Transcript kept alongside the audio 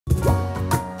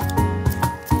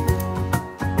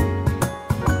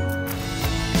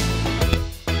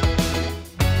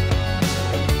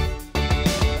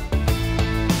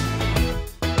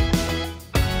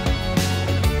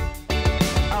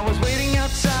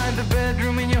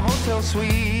so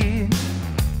sweet.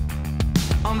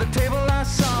 On the table I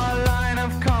saw a line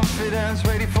of confidence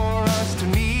ready for us to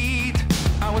meet.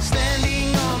 I was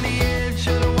standing on the edge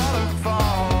of the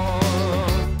waterfall,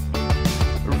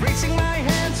 raising my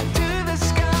hands to the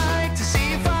sky to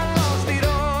see if I lost it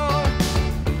all.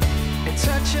 It's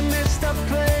such a messed up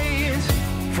place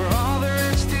for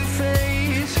others to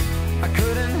face. I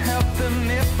couldn't help them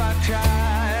if I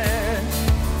tried.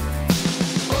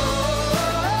 Oh,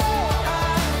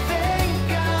 I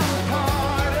think I'm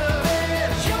part of it.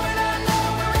 You and I know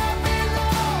where I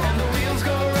belong, and the wheels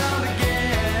go round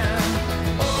again.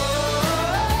 Oh,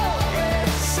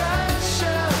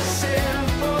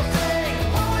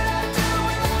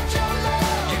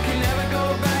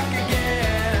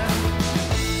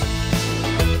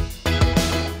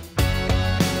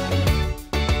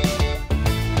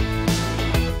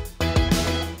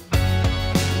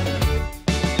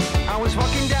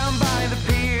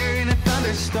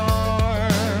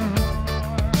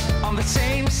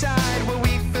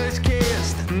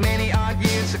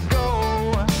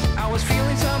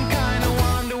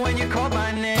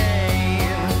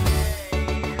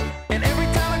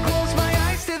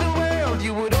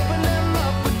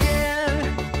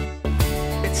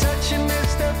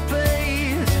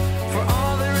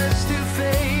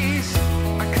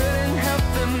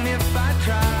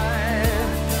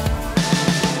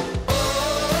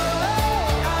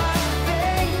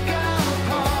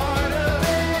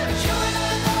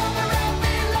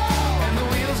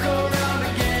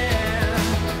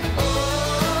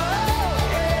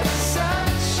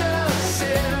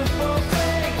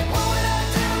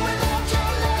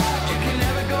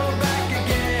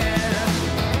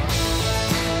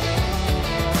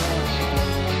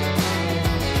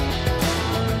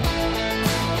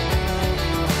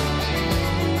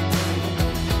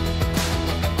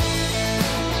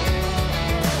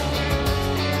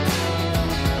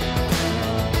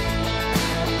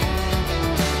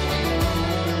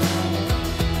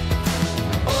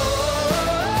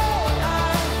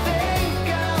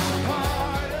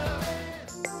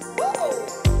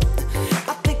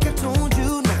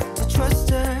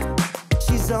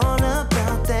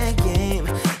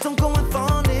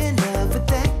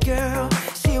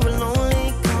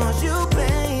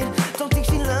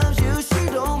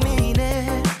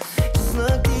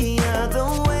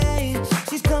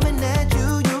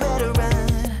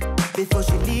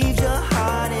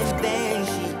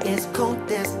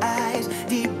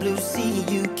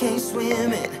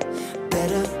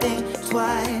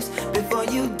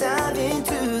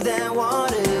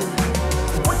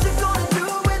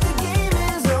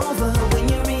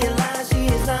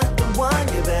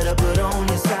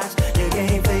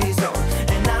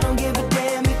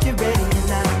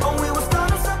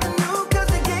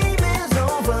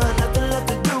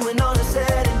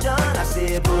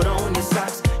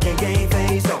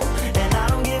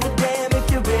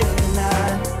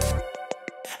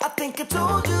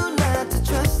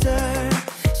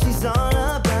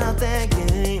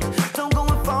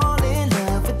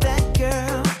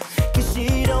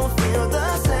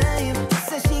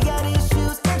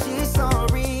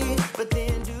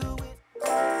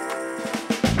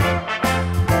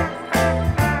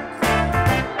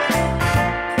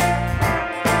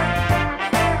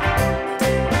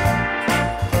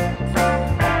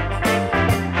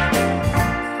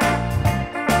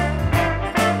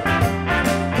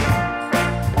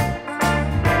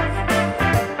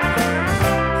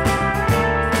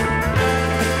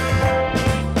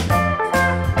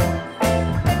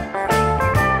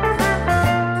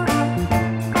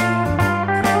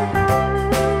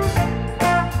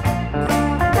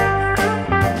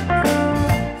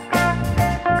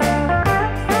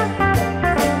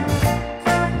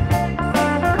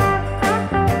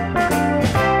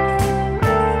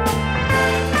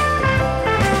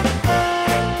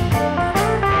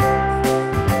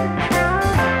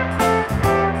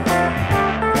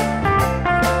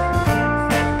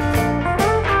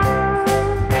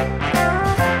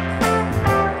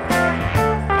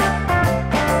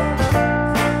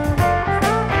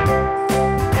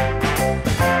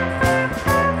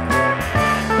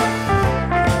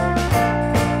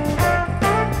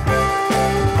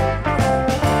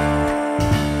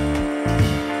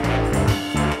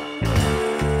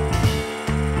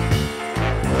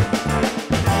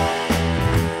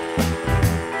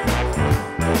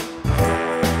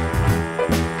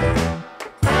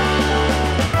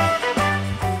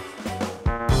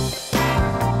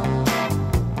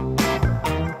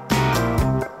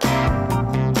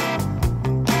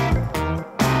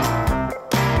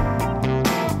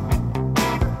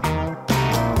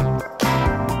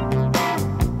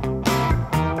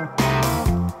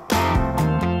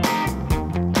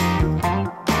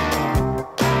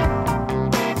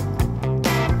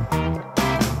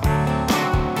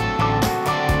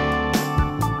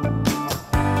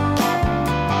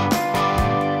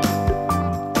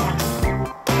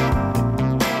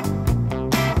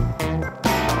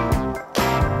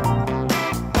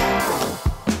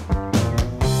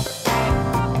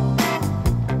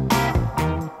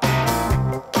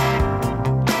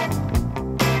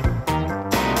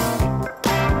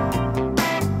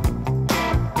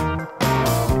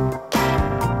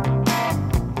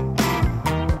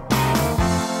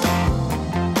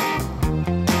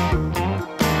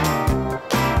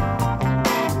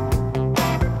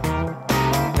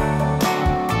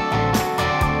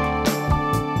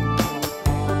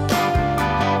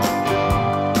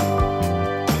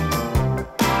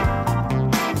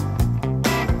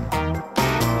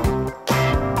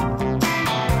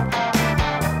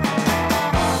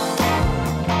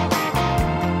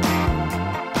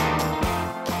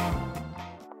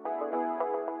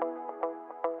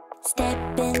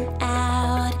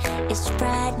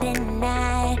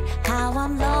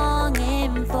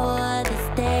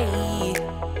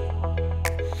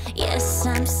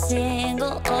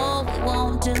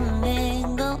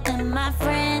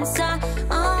 clothes are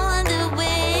on the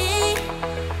way.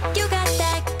 You got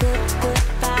that good, good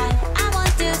vibe. I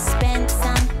want to spend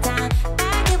some time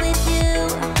back here with you.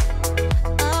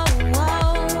 Oh,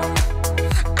 whoa.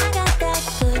 I got that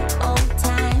good old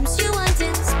times. You want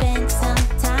to spend some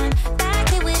time back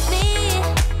here with me.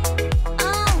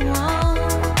 Oh, whoa.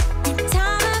 And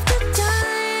time after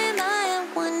time, I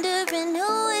am wondering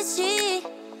who is she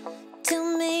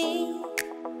to me.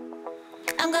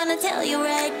 I'm gonna tell you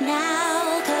right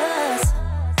now, 'cause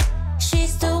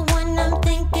she's the one I'm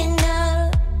thinking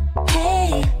of.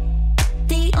 Hey,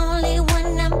 the only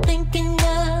one I'm thinking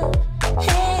of.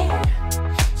 Hey,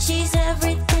 she's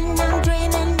everything I'm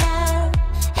dreaming of.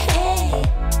 Hey,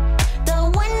 the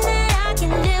one that I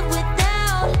can live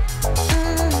without.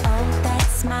 Oh, that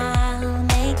smile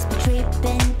makes me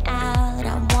tripping out.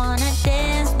 I wanna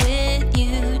dance with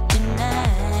you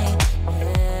tonight.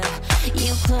 Yeah,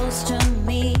 you close to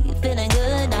me, feeling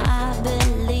good. I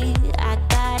believe I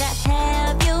gotta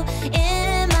have you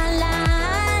in my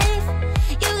life.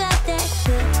 You got that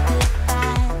good, good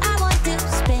vibe. I want to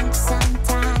spend some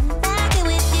time back here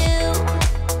with you.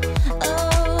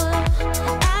 Oh,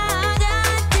 I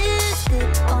got this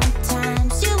good old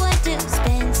times. You want to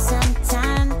spend some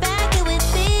time back here with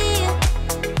me.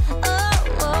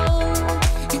 Oh,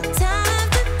 and time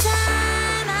after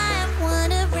time, I am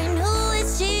wondering who is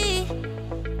she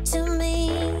to me.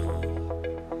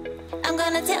 I'm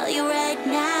gonna tell you right